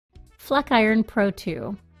Fleck IRON Pro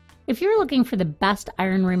 2. If you're looking for the best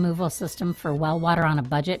iron removal system for well water on a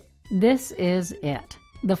budget, this is it.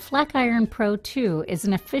 The Fleck IRON Pro 2 is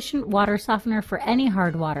an efficient water softener for any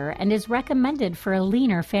hard water and is recommended for a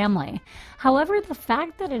leaner family. However, the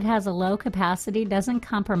fact that it has a low capacity doesn't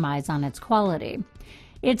compromise on its quality.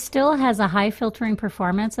 It still has a high filtering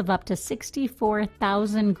performance of up to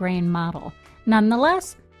 64,000 grain model.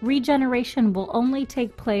 Nonetheless, regeneration will only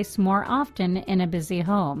take place more often in a busy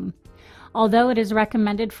home. Although it is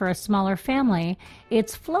recommended for a smaller family,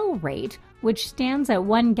 its flow rate, which stands at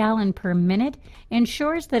 1 gallon per minute,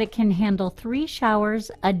 ensures that it can handle 3 showers,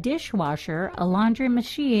 a dishwasher, a laundry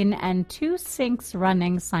machine, and 2 sinks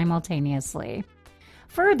running simultaneously.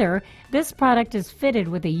 Further, this product is fitted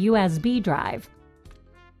with a USB drive,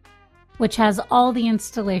 which has all the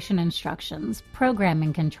installation instructions,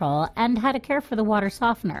 programming control, and how to care for the water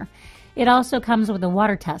softener. It also comes with a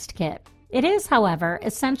water test kit. It is, however,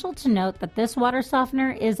 essential to note that this water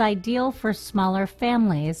softener is ideal for smaller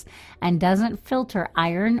families and doesn't filter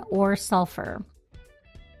iron or sulfur.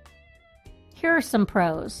 Here are some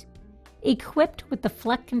pros. Equipped with the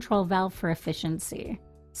Fleck control valve for efficiency,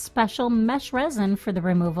 special mesh resin for the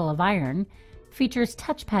removal of iron, features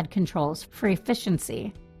touchpad controls for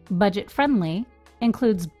efficiency, budget-friendly,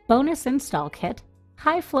 includes bonus install kit,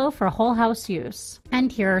 high flow for whole house use. And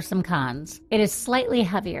here are some cons. It is slightly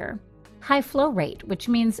heavier. High flow rate, which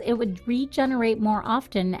means it would regenerate more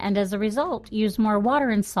often and as a result use more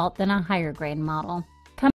water and salt than a higher grain model.